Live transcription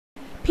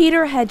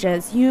Peter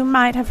Hedges, you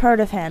might have heard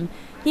of him.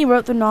 He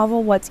wrote the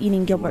novel What's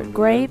Eating Gilbert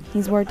Grape.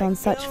 He's worked on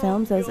such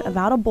films as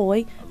About a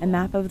Boy, A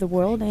Map of the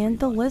World, and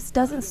the list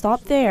doesn't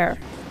stop there.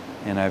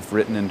 And I've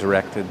written and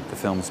directed the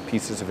films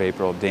Pieces of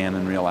April, Dan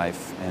in Real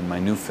Life, and my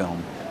new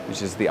film,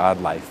 which is The Odd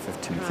Life of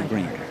Timothy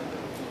Green.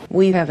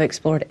 We have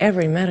explored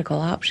every medical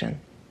option.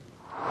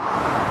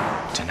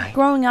 Tonight.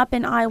 Growing up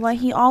in Iowa,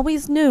 he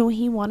always knew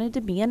he wanted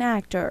to be an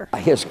actor.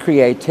 His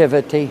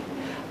creativity,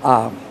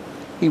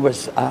 he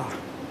was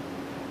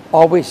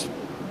always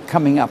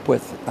coming up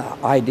with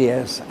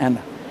ideas, and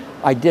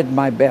I did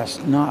my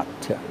best not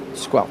to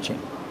squelch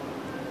him.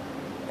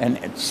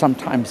 And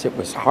sometimes it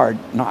was hard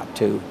not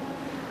to,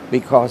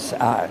 because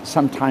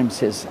sometimes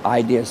his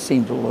ideas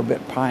seemed a little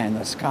bit pie in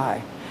the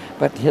sky.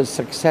 But his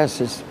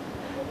successes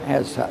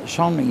has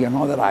shown me,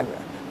 that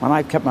when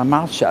I've kept my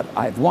mouth shut,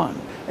 I've won.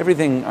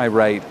 Everything I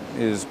write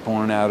is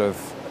born out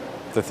of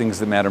the things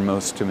that matter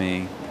most to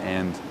me,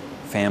 and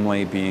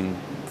family being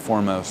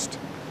foremost.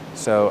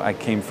 So I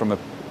came from a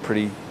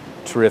pretty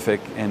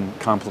terrific and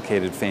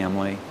complicated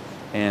family,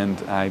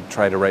 and I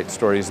try to write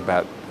stories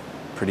about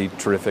pretty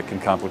terrific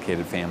and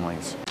complicated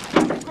families.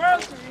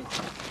 Groceries.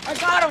 I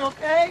got them,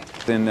 okay?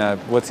 In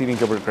What's Eating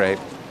Gilbert Grape,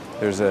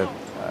 there's a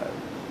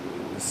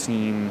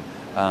scene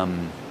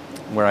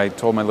where I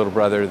told my little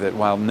brother that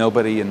while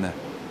nobody in the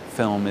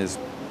film is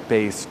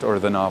based, or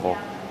the novel,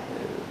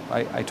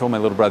 I told my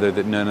little brother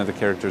that none of the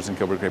characters in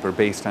Gilbert Grape are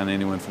based on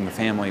anyone from the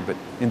family, but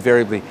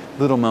invariably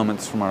little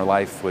moments from our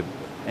life would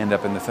end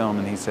up in the film,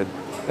 and he said,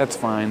 "That's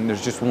fine,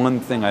 there's just one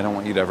thing I don't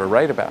want you to ever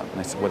write about."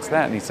 And I said, "What's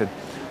that?" And he said,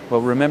 "Well,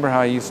 remember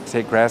how I used to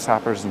take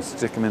grasshoppers and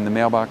stick them in the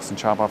mailbox and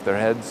chop off their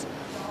heads?"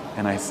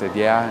 And I said,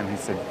 "Yeah." And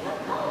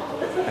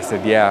I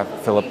said, "Yeah,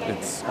 Philip,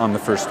 it's on the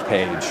first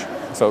page."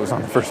 So it was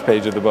on the first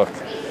page of the book.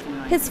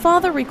 His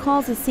father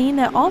recalls a scene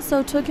that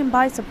also took him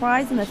by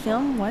surprise in the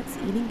film What's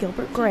Eating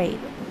Gilbert Grape.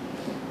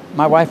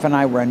 My wife and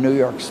I were in New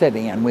York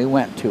City, and we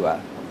went to a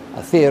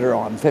theater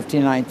on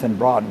 59th and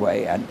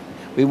Broadway, and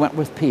we went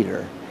with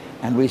Peter,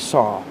 and we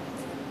saw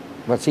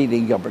What's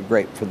Eating Gilbert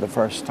Grape for the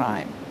first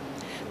time.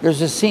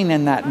 There's a scene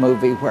in that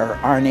movie where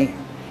Arnie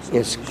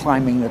is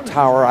climbing the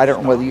tower. I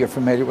don't know whether you're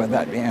familiar with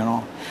that,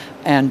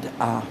 and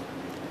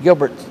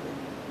Gilbert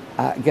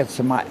gets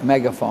a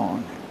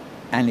megaphone,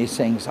 and he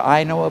sings,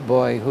 "I know a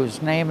boy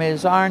whose name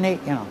is Arnie,"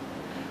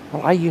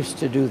 Well, I used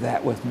to do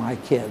that with my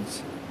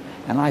kids,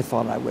 and I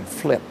thought I would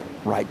flip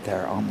right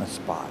there on the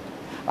spot.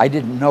 I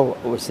didn't know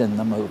it was in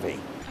the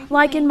movie.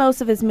 Like in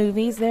most of his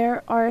movies,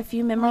 there are a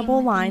few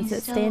memorable lines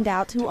that stand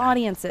out to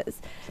audiences.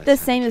 The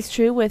same is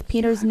true with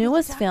Peter's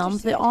newest film,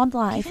 The Odd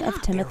Life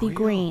of Timothy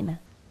Green.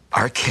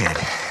 Our kid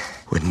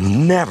would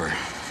never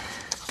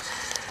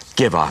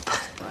give up.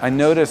 I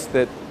noticed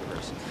that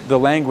the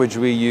language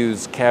we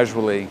use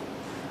casually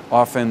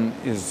often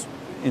is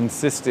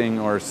insisting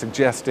or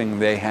suggesting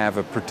they have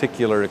a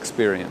particular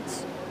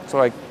experience.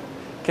 So I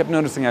kept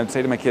noticing I would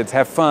say to my kids,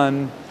 "Have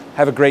fun,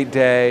 have a great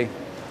day."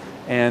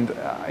 And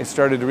I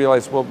started to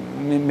realize, well,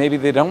 maybe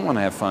they don't want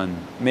to have fun.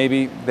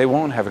 Maybe they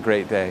won't have a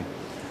great day.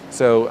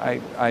 So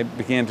I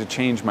began to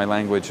change my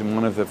language, and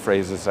one of the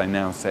phrases I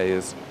now say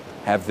is,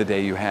 "Have the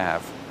day you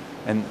have."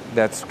 And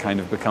that's kind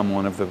of become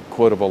one of the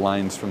quotable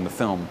lines from the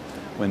film.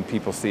 When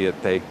people see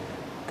it, they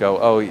go,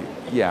 "Oh,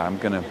 yeah, I'm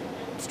going to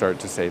start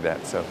to say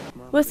that." So.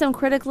 With some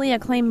critically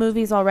acclaimed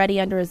movies already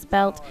under his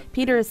belt,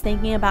 Peter is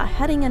thinking about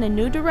heading in a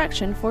new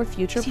direction for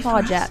future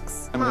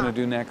projects. What I'm going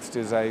to do next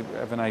is I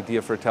have an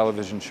idea for a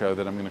television show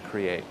that I'm going to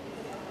create.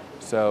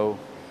 So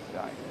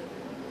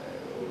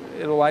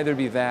it'll either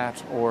be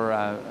that or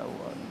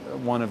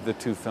one of the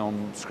two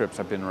film scripts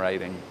I've been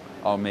writing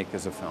I'll make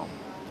as a film.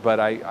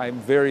 But I'm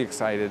very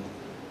excited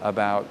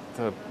about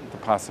the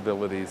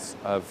possibilities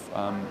of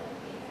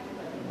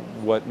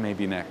what may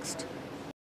be next.